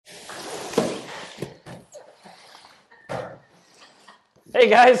Hey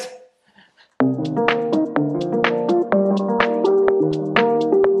guys!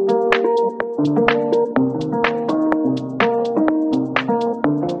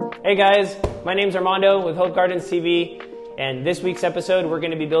 Hey guys, my name's Armando with Hope Gardens TV, and this week's episode we're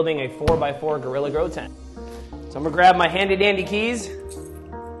going to be building a 4x4 Gorilla Grow tent. So I'm going to grab my handy dandy keys.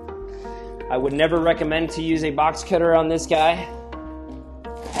 I would never recommend to use a box cutter on this guy.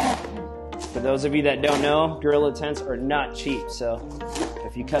 For those of you that don't know, Gorilla tents are not cheap, so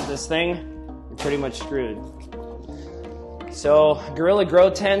if you cut this thing, you're pretty much screwed. So Gorilla Grow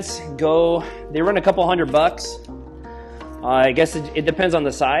tents they run a couple $100. I guess it depends on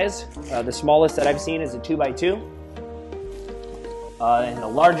the size. The smallest that I've seen is a 2x2. And the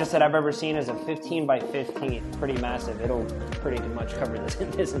largest that I've ever seen is a 15x15. Pretty massive. It'll pretty much cover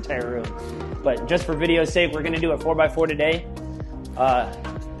this entire room. But just for video's sake, we're going to do a 4x4 today.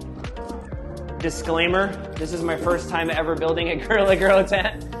 Disclaimer, this is my first time ever building a Gorilla Grow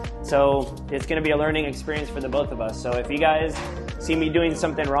tent. So it's going to be a learning experience for the both of us. So if you guys see me doing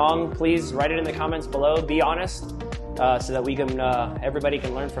something wrong, please write it in the comments below. Be honest, so that we can, everybody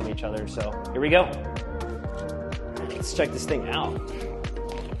can learn from each other. So here we go. Let's check this thing out.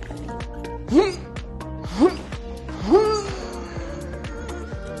 No,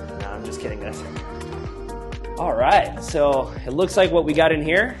 I'm just kidding, guys. All right, so it looks like what we got in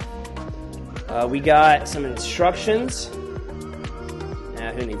here. We got some instructions.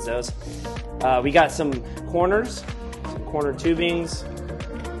 Who needs those? We got some corners, some corner tubings.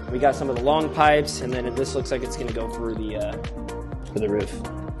 We got some of the long pipes, and then this looks like it's going to go for the roof,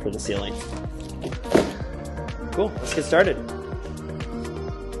 for the ceiling. Cool. Let's get started.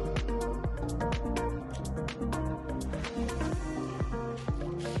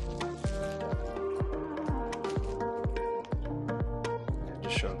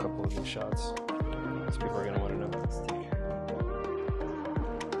 Just show a couple of these shots. These people are going to want to know what this take.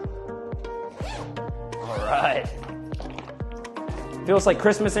 All right. Feels like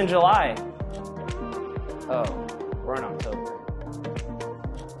Christmas in July. Oh, we're in October.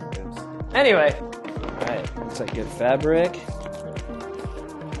 Oops. Anyway, all right, looks like good fabric.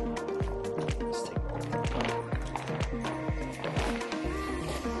 Let's take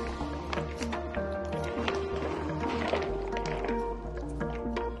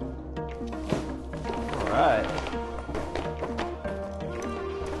all right.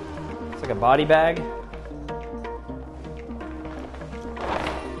 It's like a body bag.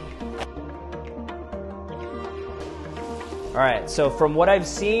 All right, so from what I've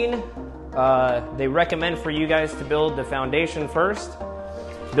seen, they recommend for you guys to build the foundation first,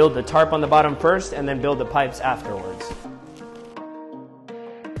 build the tarp on the bottom first, and then build the pipes afterwards.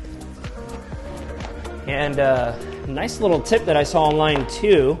 And nice little tip that I saw online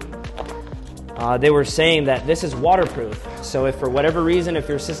too, they were saying that this is waterproof. So if for whatever reason, if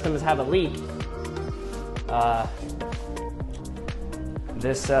your systems have a leak,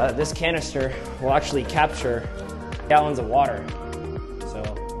 this canister will actually capture gallons of water. So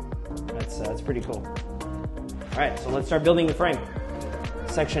that's pretty cool. All right, so let's start building the frame.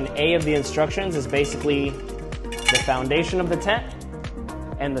 Section A of the instructions is basically the foundation of the tent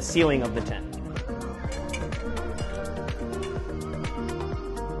and the ceiling of the tent.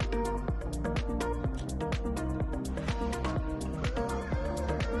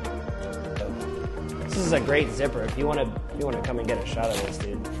 This is a great zipper. If you want to come and get a shot of this,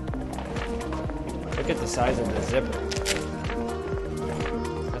 dude. Look at the size of the zipper.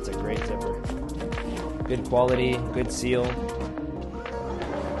 That's a great zipper. Good quality, good seal.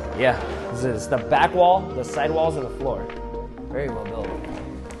 Yeah, this is the back wall, the side walls, and the floor. Very well built.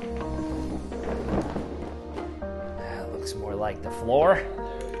 That looks more like the floor.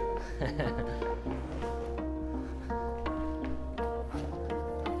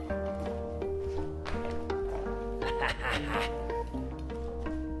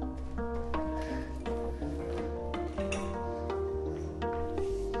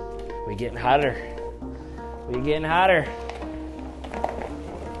 We getting hotter. We getting hotter.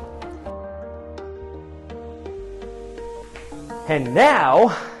 And now,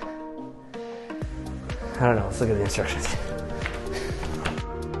 I don't know, let's look at the instructions.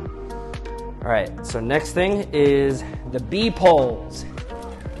 All right, so next thing is the B poles.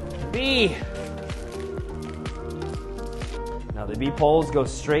 B. Now the B poles go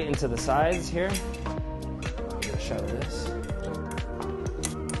straight into the sides here. I'll get a shot of this.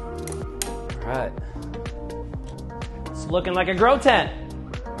 All right. It's looking like a grow tent.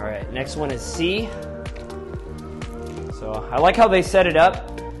 All right, next one is C. So I like how they set it up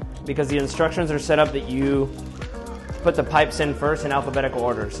because the instructions are set up that you put the pipes in first in alphabetical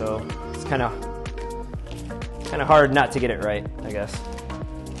order. So it's kind of hard not to get it right, I guess.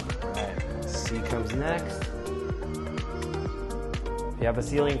 AC comes next. If you have a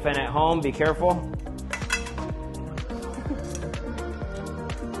ceiling fan at home, be careful.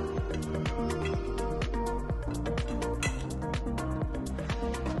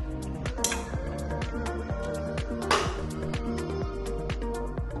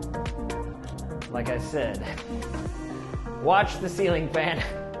 Like I said, watch the ceiling fan.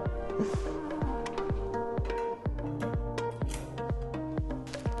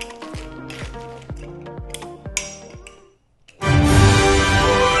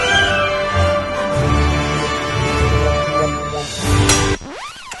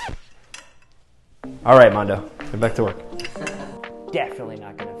 All right, Mondo, get back to work. Definitely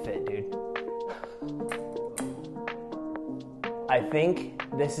not gonna fit, dude. I think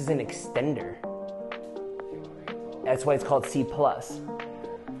this is an extender. That's why it's called C+. Okay,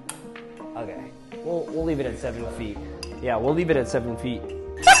 we'll leave it at 7 feet. Yeah, we'll leave it at 7 feet.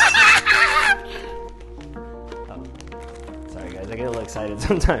 Oh. Sorry guys, I get a little excited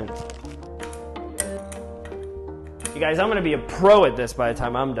sometimes. You guys, I'm gonna be a pro at this by the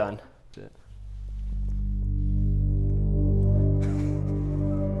time I'm done.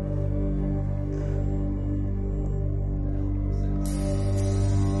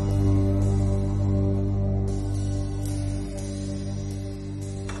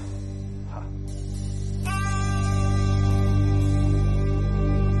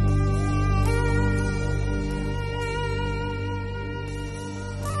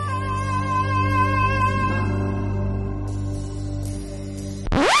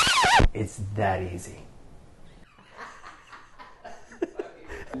 It's that easy.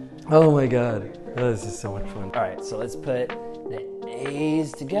 Oh my god. Oh, this is so much fun. All right, so let's put the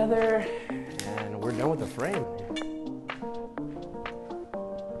A's together and we're done with the frame.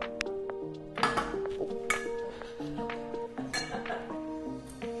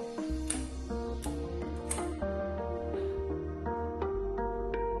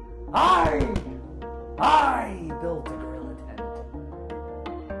 I built a gorilla tent.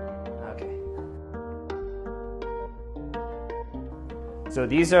 Okay. So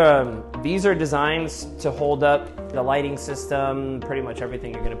these are designs to hold up the lighting system, pretty much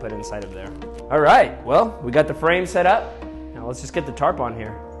everything you're gonna put inside of there. All right, well, we got the frame set up. Now let's just get the tarp on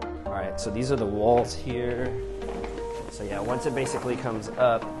here. All right, so these are the walls here. So yeah, once it basically comes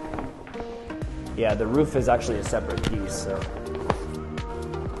up, yeah, the roof is actually a separate piece, so.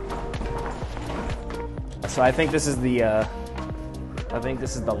 So I think this is the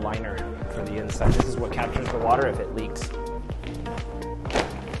liner for the inside. This is what captures the water if it leaks.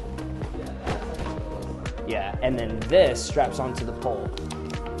 Yeah, and then this straps onto the pole.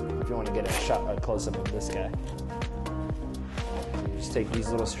 If you want to get a close-up of this guy. You just take these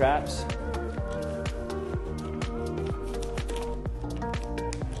little straps.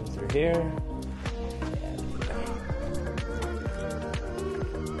 Through here.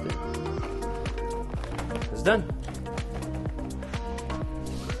 It's done.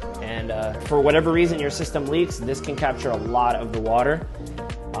 And for whatever reason your system leaks, this can capture a lot of the water.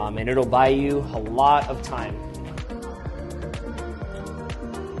 And it'll buy you a lot of time.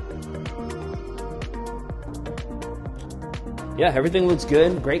 Yeah, everything looks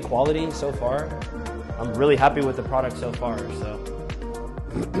good, great quality so far. I'm really happy with the product so far, so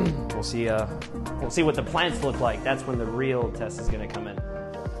we'll see what the plants look like. That's when the real test is gonna come in.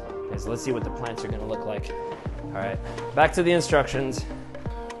 Okay, so let's see what the plants are gonna look like. All right, back to the instructions.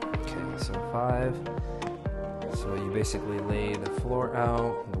 Okay, so 5. So you basically lay the floor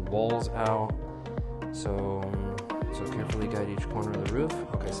out, the walls out. So carefully guide each corner of the roof.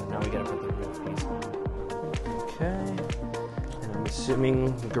 Okay, so now we gotta put the roof piece on. Okay, and I'm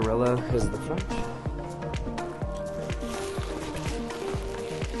assuming the gorilla is the front.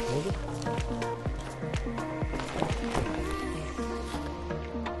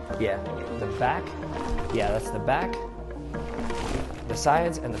 Yeah, the back. Yeah, that's the back, the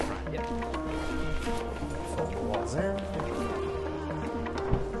sides, and the front. Yeah. Fold the walls in.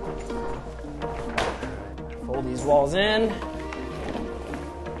 Fold these walls in.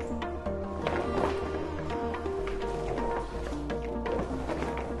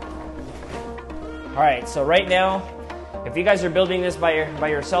 All right, so right now, if you guys are building this by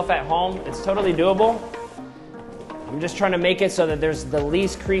yourself at home, it's totally doable. I'm just trying to make it so that there's the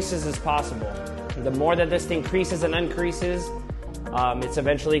least creases as possible. The more that this thing creases and uncreases, it's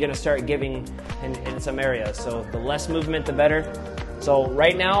eventually going to start giving in some areas. So the less movement, the better. So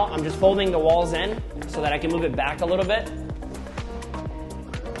right now, I'm just folding the walls in so that I can move it back a little bit.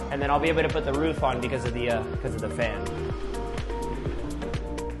 And then I'll be able to put the roof on because of the fan.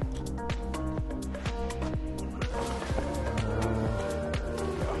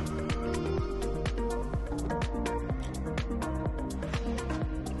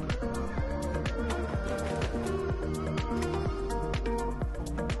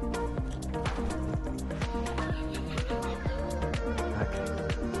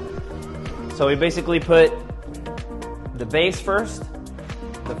 So we basically put the base first,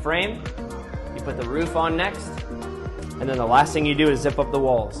 the frame, you put the roof on next, and then the last thing you do is zip up the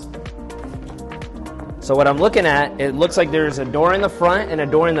walls. So what I'm looking at, it looks like there's a door in the front and a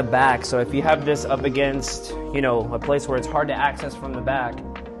door in the back. So if you have this up against, you know, a place where it's hard to access from the back,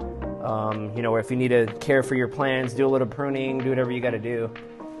 you know, if you need to care for your plants, do a little pruning, do whatever you got to do,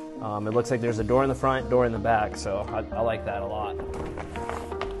 it looks like there's a door in the front, door in the back. So I like that a lot.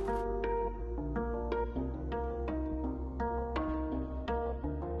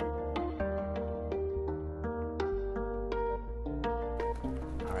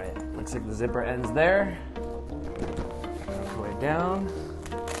 Looks like the zipper ends there. Way down.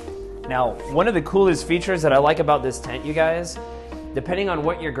 Now, one of the coolest features that I like about this tent, you guys, depending on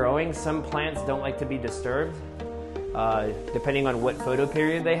what you're growing, some plants don't like to be disturbed, depending on what photo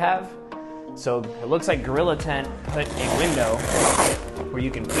period they have. So it looks like Gorilla Tent put a window where you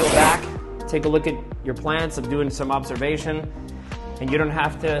can peel back, take a look at your plants, of doing some observation, and you don't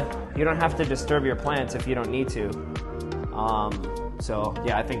have to disturb your plants if you don't need to. So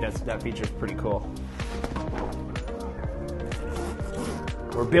yeah, I think that feature is pretty cool.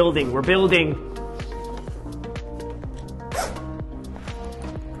 We're building.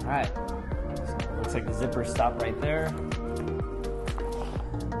 All right. So looks like the zipper stopped right there.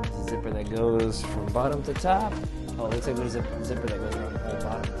 There's a zipper that goes from bottom to top. Oh, it looks like there's a zipper that goes around the whole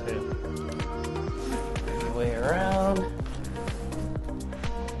bottom too. Make your way around.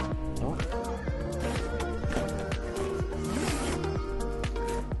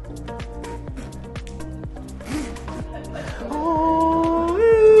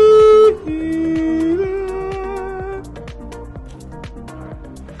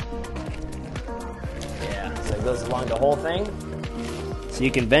 Goes along the whole thing, so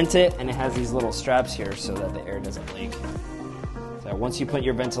you can vent it, and it has these little straps here so that the air doesn't leak. So once you put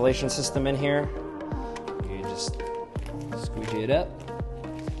your ventilation system in here, you just squeegee it up.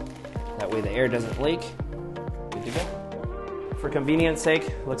 That way the air doesn't leak. Good to go. For convenience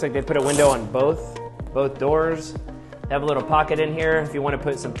sake, looks like they put a window on both doors. They have a little pocket in here if you want to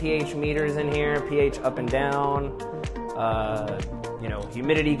put some pH meters in here, pH up and down, you know,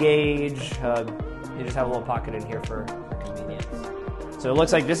 humidity gauge. You just have a little pocket in here for convenience. So it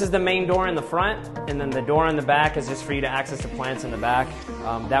looks like this is the main door in the front, and then the door in the back is just for you to access the plants in the back.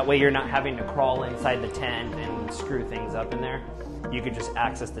 That way you're not having to crawl inside the tent and screw things up in there. You could just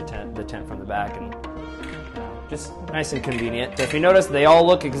access the tent from the back, and just nice and convenient. So if you notice, they all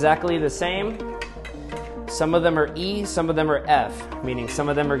look exactly the same. Some of them are E, some of them are F, meaning some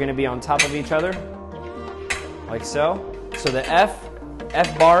of them are going to be on top of each other, like so. So the F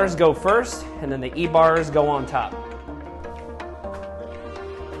bars go first, and then the E bars go on top.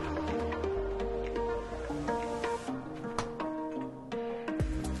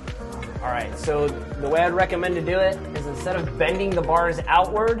 All right, so the way I'd recommend to do it is instead of bending the bars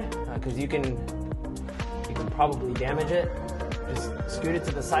outward, because you can probably damage it, just scoot it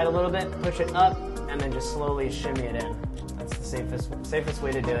to the side a little bit, push it up, and then just slowly shimmy it in. That's the safest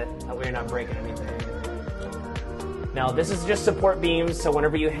way to do it. That way you're not breaking anything. Now this is just support beams, so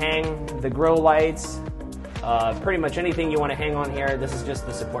whenever you hang the grow lights, pretty much anything you want to hang on here, this is just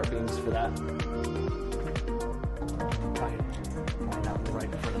the support beams for that. Probably not right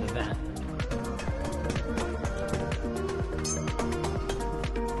in front of the vent.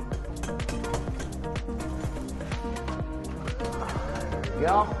 There we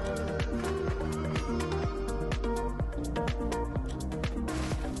go.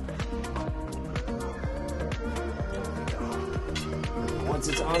 Once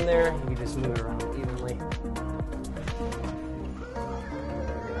it's on there, you can just move it around evenly.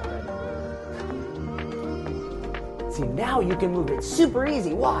 See, now you can move it super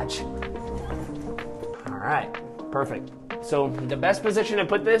easy. Watch. All right, perfect. So the best position to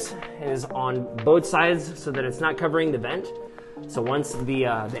put this is on both sides so that it's not covering the vent. So once the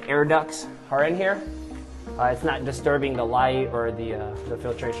air ducts are in here, it's not disturbing the light or the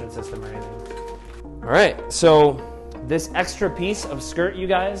filtration system or anything. All right, so this extra piece of skirt, you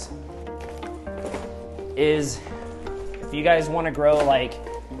guys, is if you guys want to grow like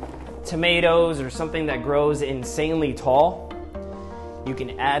tomatoes or something that grows insanely tall, you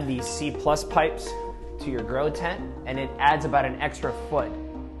can add these C+ pipes to your grow tent, and it adds about an extra foot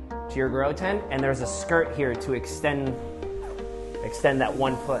to your grow tent, and there's a skirt here to extend that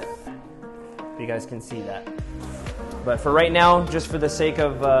 1 foot. If you guys can see that. But for right now, just for the sake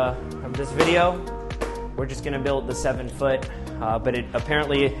of this video, we're just going to build the 7 foot, but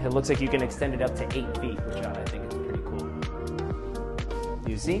apparently it looks like you can extend it up to 8 feet, which I think is pretty cool.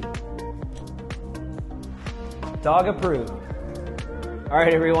 Do you see? Dog approved. All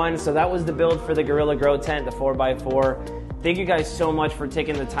right, everyone, so that was the build for the Gorilla Grow Tent, the 4x4. Thank you guys so much for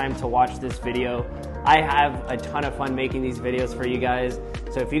taking the time to watch this video. I have a ton of fun making these videos for you guys.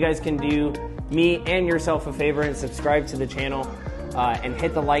 So if you guys can do me and yourself a favor and subscribe to the channel and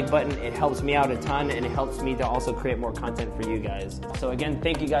hit the like button, it helps me out a ton and it helps me to also create more content for you guys. So again,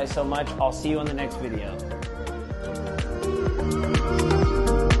 thank you guys so much. I'll see you on the next video.